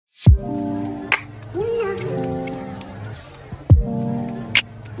Hi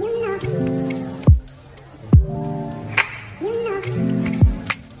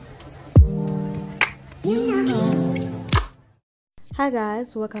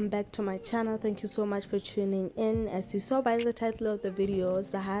guys, welcome back to my channel. Thank you so much for tuning in. As you saw by the title of the video,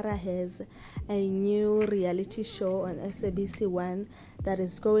 Zahara has a new reality show on SABC1 that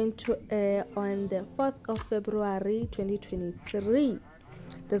is going to air on the 4th of February 2023.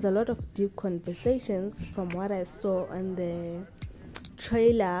 There's a lot of deep conversations from what I saw on the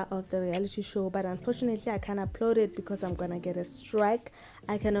trailer of the reality show, but unfortunately I can't upload it because I'm gonna get a strike.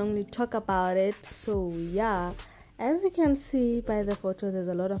 I can only talk about it. So yeah, as you can see by the photo, there's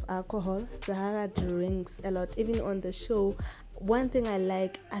a lot of alcohol. Zahara drinks a lot, even on the show. One thing I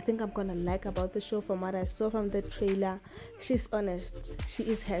think I'm gonna like about the show, from what I saw from the trailer, she's honest. She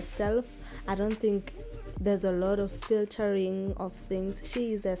is herself. I don't think there's a lot of filtering of things.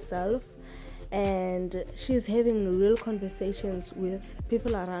 She is herself, and she's having real conversations with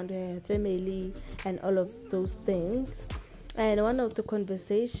people around her, family, and all of those things. And one of the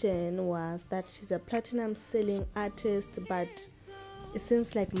conversation was that she's a platinum selling artist, but it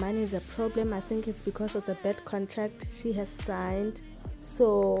seems like money is a problem. I think it's because of the bad contract she has signed.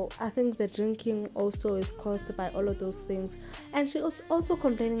 So I think the drinking also is caused by all of those things. And she was also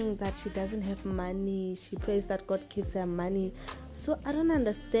complaining that she doesn't have money. She prays that God gives her money. So I don't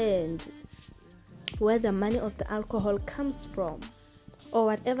understand where the money of the alcohol comes from, or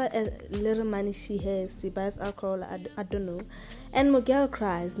whatever little money she has, she buys alcohol. I don't know. And Miguel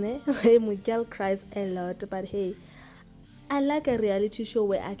cries, ne? Miguel cries a lot, but hey, I like a reality show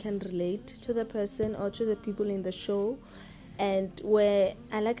where I can relate to the person or to the people in the show, and where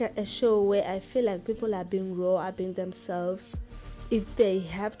I like a show where I feel like people are being raw, are being themselves. If they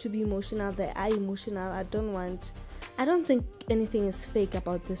have to be emotional, they are emotional. I don't think anything is fake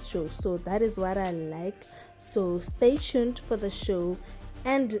about this show. So that is what I like. So stay tuned for the show.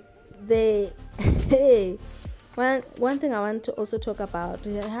 And one thing I want to also talk about,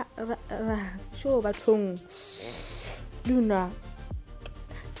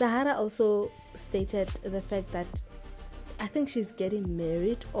 Zahara also stated the fact that I think she's getting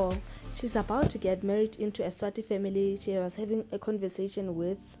married, or she's about to get married into a Swati family. She was having a conversation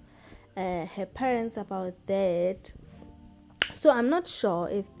with her parents about that. So I'm not sure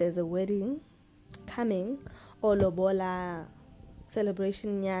if there's a wedding coming or lobola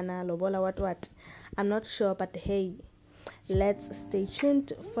celebration, yana lobola what. I'm not sure, but hey, let's stay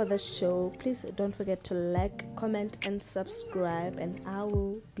tuned for the show. Please don't forget to like, comment, and subscribe, and I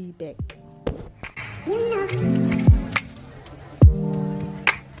will be back.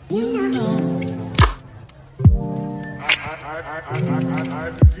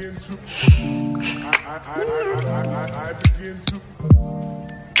 I begin to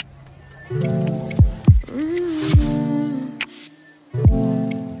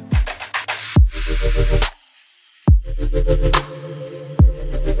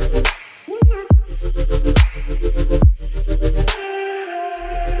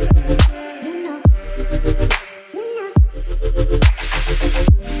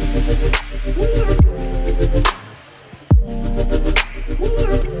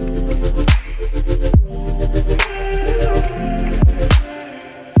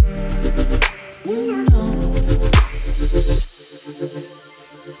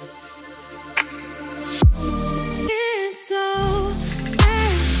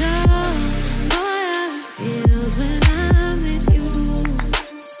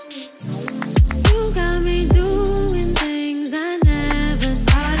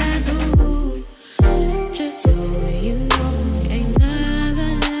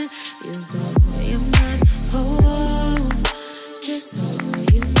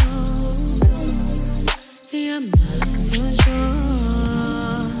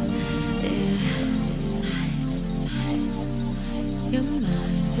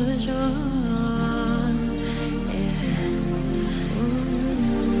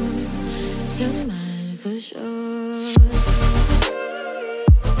for sure.